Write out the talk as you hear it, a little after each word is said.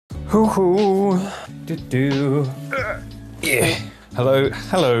Hoo hoo. Do do. Yeah. Hello,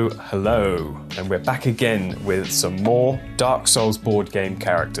 hello, hello. And we're back again with some more Dark Souls board game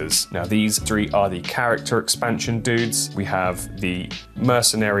characters. Now these three are the character expansion dudes. We have the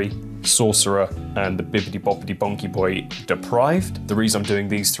Mercenary, Sorcerer, and the bibbidi boppity bonky boy Deprived. The reason I'm doing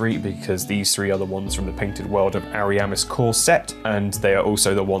these three because these three are the ones from the Painted World of Ariamis core set, and they are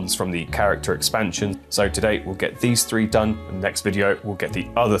also the ones from the character expansion. So today we'll get these three done, and next video we'll get the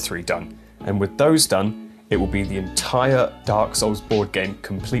other three done. And with those done, it will be the entire Dark Souls board game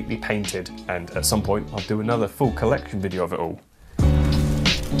completely painted, and at some point I'll do another full collection video of it all.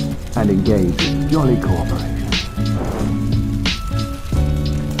 And engage in jolly cooperation.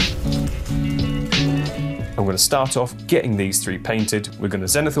 I'm going to start off getting these three painted. We're going to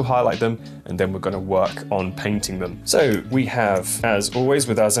zenithal highlight them, and then we're going to work on painting them. So we have, as always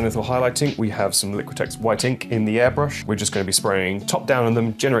with our zenithal highlighting, we have some Liquitex white ink in the airbrush. We're just going to be spraying top down on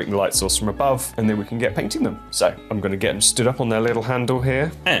them, generating the light source from above, and then we can get painting them. So I'm going to get them stood up on their little handle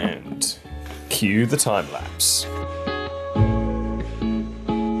here, and cue the time lapse.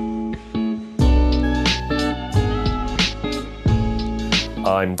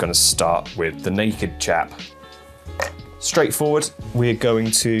 I'm going to start with the naked chap. Straightforward, we're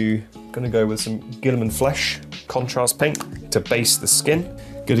going to go with some Guilliman Flesh contrast paint to base the skin.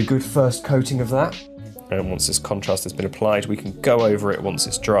 Get a good first coating of that. And once this contrast has been applied, we can go over it once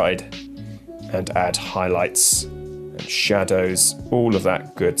it's dried and add highlights and shadows, all of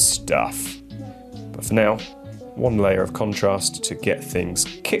that good stuff. But for now, one layer of contrast to get things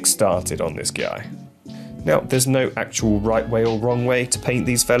kick-started on this guy. Now, there's no actual right way or wrong way to paint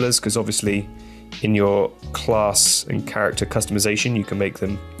these fellas, because obviously in your class and character customization, you can make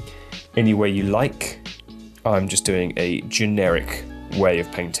them any way you like. I'm just doing a generic way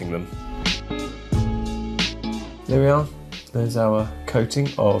of painting them. There we are. There's our coating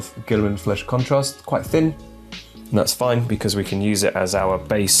of Guilliman Flesh contrast, quite thin. And that's fine because we can use it as our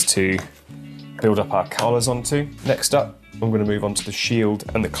base to build up our colours onto. Next up, I'm going to move on to the shield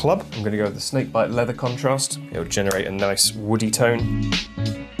and the club. I'm going to go with the snakebite leather contrast. It'll generate a nice woody tone.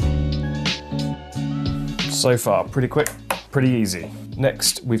 So far, pretty quick, pretty easy.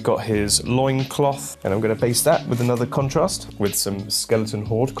 Next, we've got his loincloth, and I'm going to base that with another contrast, with some skeleton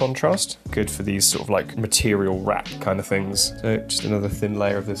horde contrast. Good for these sort of like material wrap kind of things. So just another thin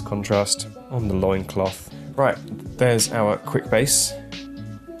layer of this contrast on the loincloth. Right, there's our quick base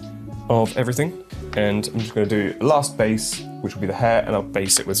of everything. And I'm just going to do last base, which will be the hair, and I'll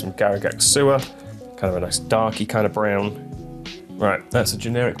base it with some Garagax Sewer, kind of a nice darky kind of brown. Right, that's a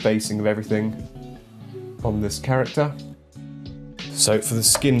generic basing of everything on this character. So for the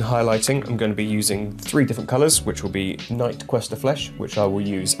skin highlighting, I'm going to be using three different colours, which will be Night Quester Flesh, which I will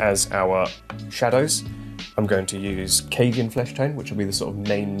use as our shadows. I'm going to use Cadian Flesh Tone, which will be the sort of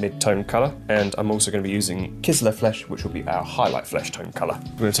main mid-tone colour, and I'm also going to be using Kislev Flesh, which will be our highlight flesh tone colour.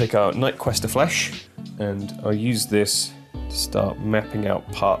 I'm going to take our Night Quester Flesh, and I'll use this to start mapping out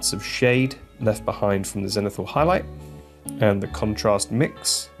parts of shade left behind from the zenithal highlight, and the contrast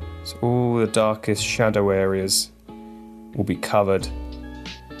mix. So all the darkest shadow areas will be covered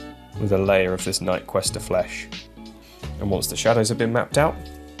with a layer of this Night Quester Flesh. And once the shadows have been mapped out,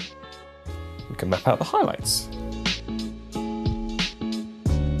 we can map out the highlights.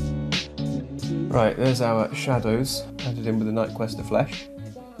 Right, there's our shadows added in with the Night Quester Flesh.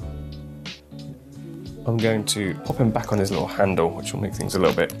 I'm going to pop him back on his little handle, which will make things a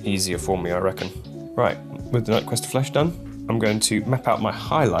little bit easier for me, I reckon. Right, with the Night Quester Flesh done, I'm going to map out my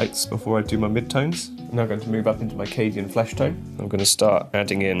highlights before I do my midtones. I'm now going to move up into my Cadian Flesh Tone. I'm going to start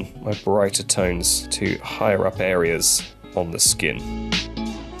adding in my brighter tones to higher up areas on the skin.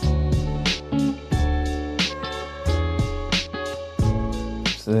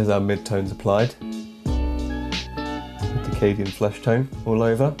 So there's our midtones applied, with the Cadian Flesh Tone all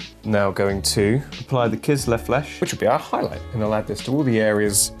over. Now going to apply the Kislev Flesh, which will be our highlight, and I'll add this to all the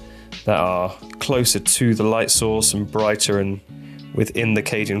areas that are closer to the light source and brighter and within the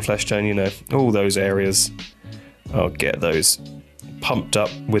Cadian Flesh Tone, you know, all those areas. I'll get those pumped up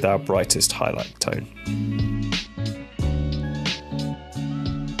with our brightest highlight tone.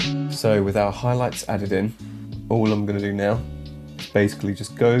 So with our highlights added in, all I'm going to do now basically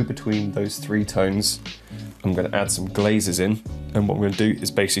just go between those three tones. I'm going to add some glazes in, and what I'm going to do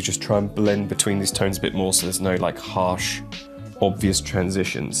is basically just try and blend between these tones a bit more so there's no like harsh, obvious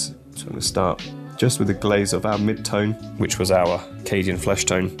transitions. So I'm going to start just with the glaze of our mid-tone, which was our Cadian Flesh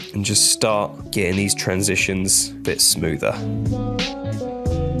Tone, and just start getting these transitions a bit smoother.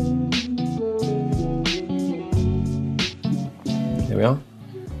 There we are,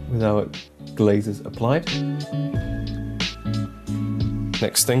 with our glazes applied.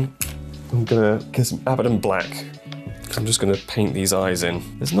 Next thing, I'm gonna get some Abaddon Black. I'm just gonna paint these eyes in.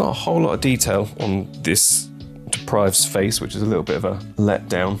 There's not a whole lot of detail on this Deprived's face, which is a little bit of a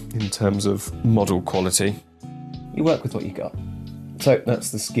letdown in terms of model quality. You work with what you got. So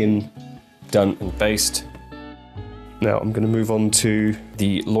that's the skin done and based. Now I'm going to move on to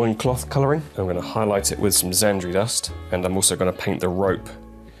the loincloth colouring. I'm going to highlight it with some Xandri dust, and I'm also going to paint the rope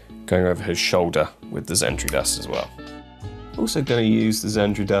going over his shoulder with the Xandri dust as well. Also going to use the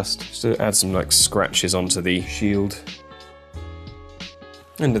Xandri dust just to add some like scratches onto the shield.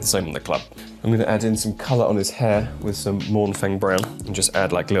 And do the same on the club. I'm going to add in some colour on his hair with some Mournfang brown and just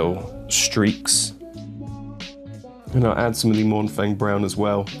add like little streaks. And I'll add some of the Mournfang brown as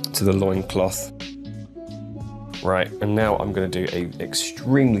well to the loincloth. Right, and now I'm going to do an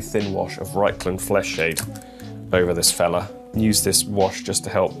extremely thin wash of Reikland Flesh Shade over this fella. Use this wash just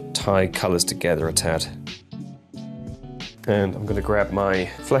to help tie colours together a tad. And I'm going to grab my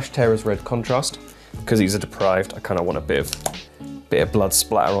Flesh Tearer's Red Contrast. Because he's a Deprived, I kind of want a bit of blood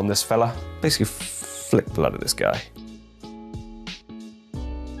splatter on this fella. Basically flick blood at this guy.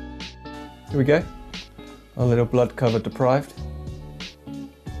 Here we go. Our little blood-covered Deprived.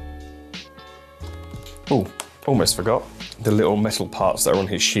 Oh. Almost forgot the little metal parts that are on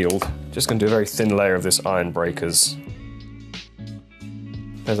his shield. Just going to do a very thin layer of this Iron Breakers.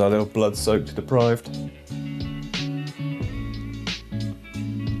 There's our little blood-soaked Deprived.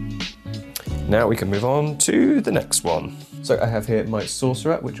 Now we can move on to the next one. So I have here my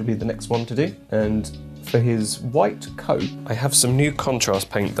Sorcerer, which will be the next one to do. And for his white coat, I have some new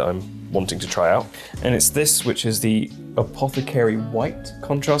contrast paint that I'm wanting to try out. And it's this, which is the Apothecary White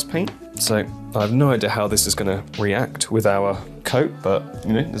contrast paint. So I have no idea how this is going to react with our coat, but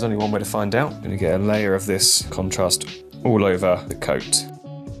you know, there's only one way to find out. I'm going to get a layer of this contrast all over the coat.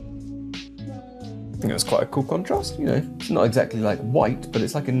 I think that's quite a cool contrast, you know. It's not exactly like white, but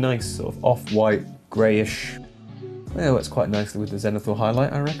it's like a nice sort of off-white, greyish. Yeah, it works quite nicely with the Zenithal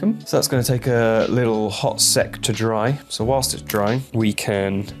highlight, I reckon. So that's going to take a little hot sec to dry. So whilst it's drying, we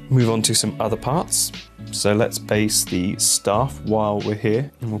can move on to some other parts. So let's base the staff while we're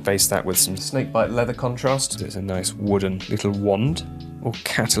here, and we'll base that with some snakebite leather contrast. It's a nice wooden little wand, or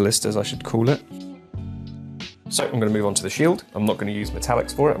catalyst as I should call it. So I'm going to move on to the shield. I'm not going to use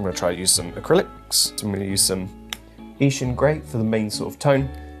metallics for it, I'm going to try to use some acrylics. So I'm going to use some Ishin Grey for the main sort of tone,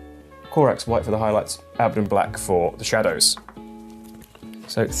 Corax White for the highlights, Abaddon Black for the shadows.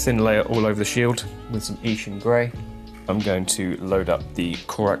 So thin layer all over the shield with some Ishin Grey. I'm going to load up the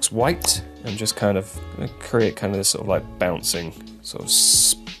Corax White and just kind of create kind of this sort of like bouncing sort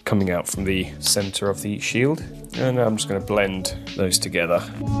of coming out from the center of the shield. And I'm just going to blend those together.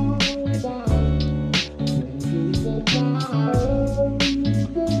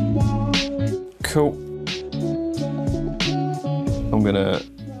 Cool. I'm going to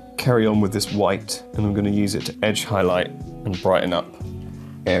carry on with this white, and I'm going to use it to edge highlight and brighten up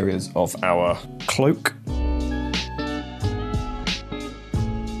areas of our cloak.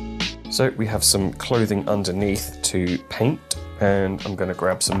 So we have some clothing underneath to paint, and I'm going to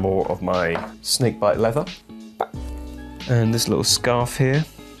grab some more of my snakebite leather. And this little scarf here,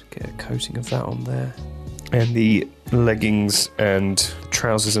 get a coating of that on there. And the leggings and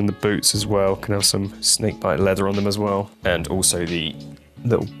trousers and the boots as well can have some snakebite leather on them as well. And also the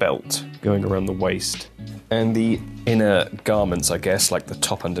little belt going around the waist. And the inner garments, I guess, like the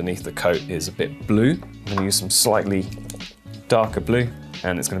top underneath the coat, is a bit blue. I'm going to use some slightly darker blue,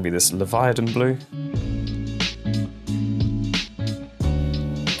 and it's going to be this Leviathan blue.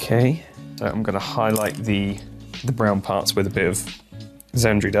 Okay, so I'm going to highlight the brown parts with a bit of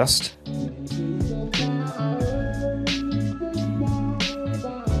Xandri dust.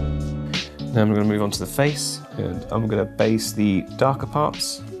 Now I'm going to move on to the face, and I'm going to base the darker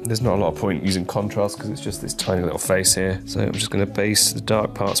parts. There's not a lot of point using contrast because it's just this tiny little face here. So I'm just going to base the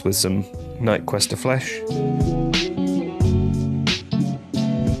dark parts with some Night Quester flesh.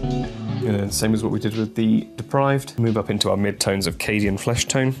 And same as what we did with the Deprived, move up into our mid-tones of Cadian flesh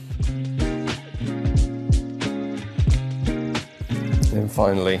tone. And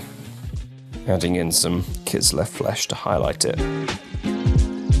finally, adding in some Kislev flesh to highlight it.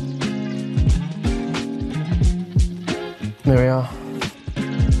 There we are.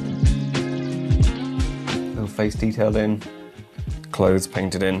 Little face detailed in, clothes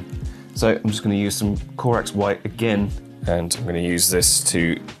painted in. So I'm just going to use some Corax White again, and I'm going to use this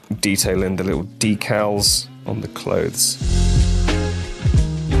to detail in the little decals on the clothes.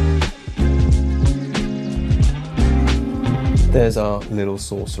 There's our little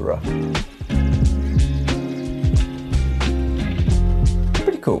Sorcerer.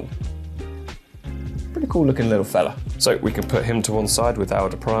 Pretty cool. Pretty cool looking little fella. So we can put him to one side with our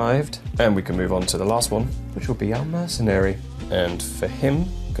Deprived, and we can move on to the last one, which will be our Mercenary. And for him,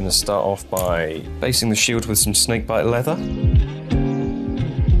 I'm going to start off by basing the shield with some snakebite leather.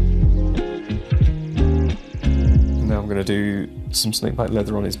 Now I'm going to do some snakebite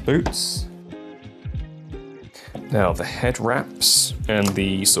leather on his boots. Now the head wraps and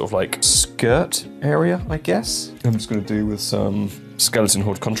the sort of like skirt area, I guess, I'm just going to do with some skeleton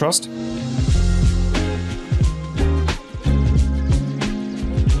horde contrast.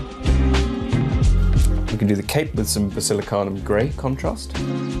 We can do the cape with some basilicanum grey contrast.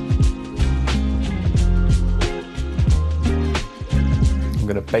 I'm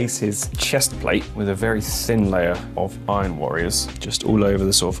going to base his chest plate with a very thin layer of Iron Warriors, just all over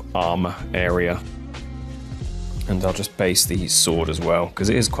the sort of armour area. And I'll just base the sword as well, because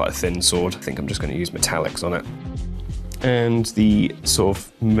it is quite a thin sword. I think I'm just going to use metallics on it. And the sort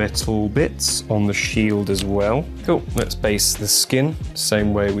of metal bits on the shield as well. Cool, let's base the skin,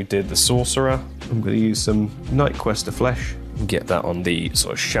 same way we did the Sorcerer. I'm going to use some Night Quester flesh and get that on the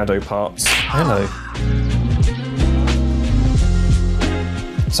sort of shadow parts. Hello.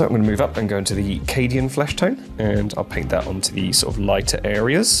 So I'm going to move up and go into the Cadian flesh tone, and I'll paint that onto the sort of lighter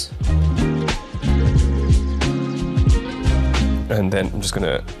areas. And then I'm just going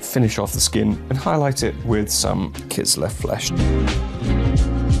to finish off the skin and highlight it with some Kislev flesh.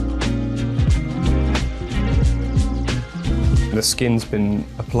 The skin's been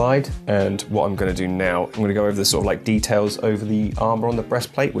applied, and what I'm going to do now, I'm going to go over the sort of like details over the armor on the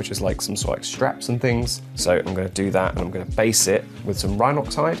breastplate, which is like some sort of like straps and things. So I'm going to do that, and I'm going to base it with some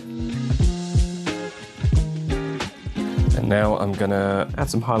Rhinoxide. And now I'm going to add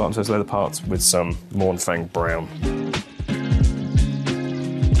some highlight onto those leather parts with some Mournfang Brown.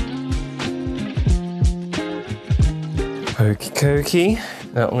 Okie dokie.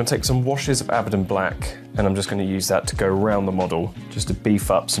 Now I'm going to take some washes of Abaddon Black, and I'm just going to use that to go around the model, just to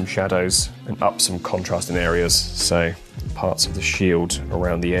beef up some shadows and up some contrast in areas. So parts of the shield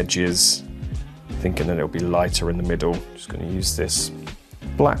around the edges, thinking that it'll be lighter in the middle. Just going to use this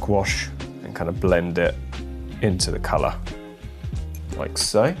black wash and kind of blend it into the colour, like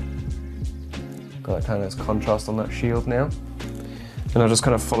so. Got that kind of contrast on that shield now. And I'll just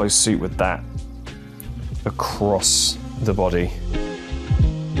kind of follow suit with that across the body.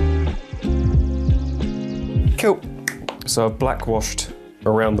 Cool. So I've black washed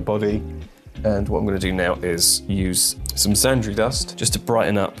around the body, and what I'm going to do now is use some Sandry dust just to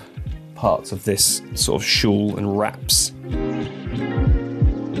brighten up parts of this sort of shawl and wraps.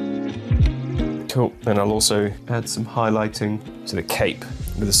 Cool. And I'll also add some highlighting to the cape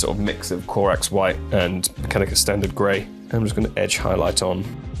with a sort of mix of Corax white and Mechanica Standard grey. I'm just going to edge highlight on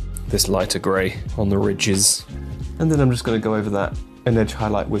this lighter grey on the ridges. And then I'm just going to go over that and edge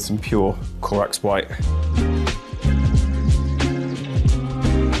highlight with some pure Corax white.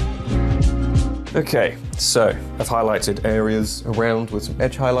 Okay, so I've highlighted areas around with some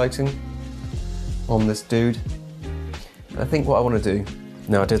edge highlighting on this dude. I think what I want to do,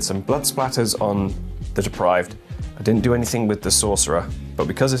 now I did some blood splatters on the Deprived. I didn't do anything with the Sorcerer, but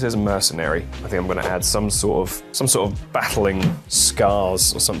because this is a Mercenary, I think I'm going to add some sort of battling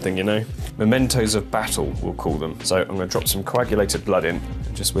scars or something, you know? Mementos of battle, we'll call them. So I'm going to drop some coagulated blood in,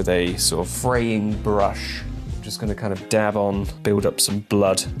 and just with a sort of fraying brush, I'm just going to kind of dab on, build up some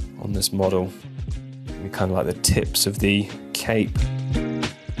blood on this model. Maybe kind of like the tips of the cape.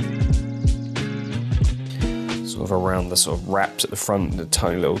 Sort of around the sort of wraps at the front, and a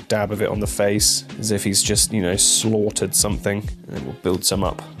tiny little dab of it on the face, as if he's just, you know, slaughtered something. And then we'll build some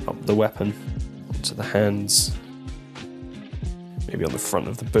up the weapon, onto the hands, maybe on the front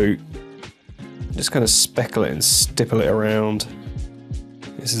of the boot. Just kind of speckle it and stipple it around.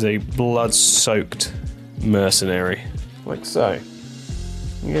 This is a blood-soaked Mercenary, like so.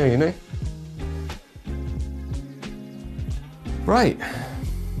 Yeah, you know. Right.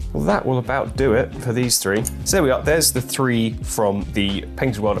 Well, that will about do it for these three. So there we are. There's the three from the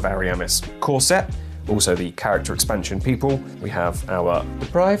Painted World of Ariamis core set. Also the character expansion people. We have our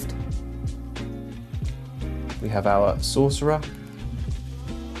Deprived. We have our Sorcerer.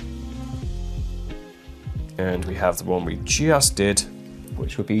 And we have the one we just did,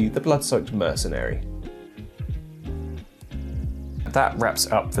 which would be the Blood-Soaked Mercenary. That wraps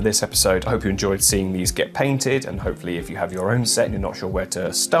up for this episode. I hope you enjoyed seeing these get painted, and hopefully if you have your own set and you're not sure where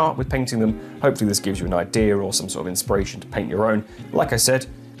to start with painting them, hopefully this gives you an idea or some sort of inspiration to paint your own. Like I said,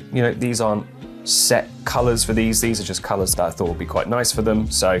 you know, these aren't set colours for these are just colours that I thought would be quite nice for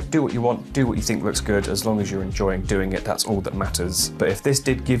them. So do what you want, do what you think looks good, as long as you're enjoying doing it, that's all that matters. But if this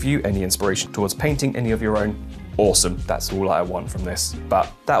did give you any inspiration towards painting any of your own, awesome. That's all I want from this.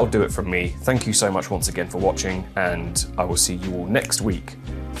 But that'll do it from me. Thank you so much once again for watching, and I will see you all next week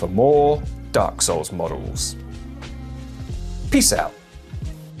for more Dark Souls models. Peace out.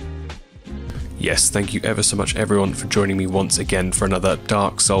 Yes, thank you ever so much everyone for joining me once again for another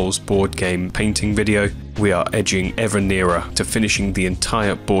Dark Souls board game painting video. We are edging ever nearer to finishing the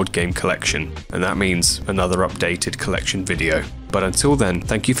entire board game collection, and that means another updated collection video. But until then,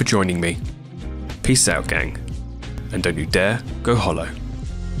 thank you for joining me. Peace out, gang, and don't you dare go hollow.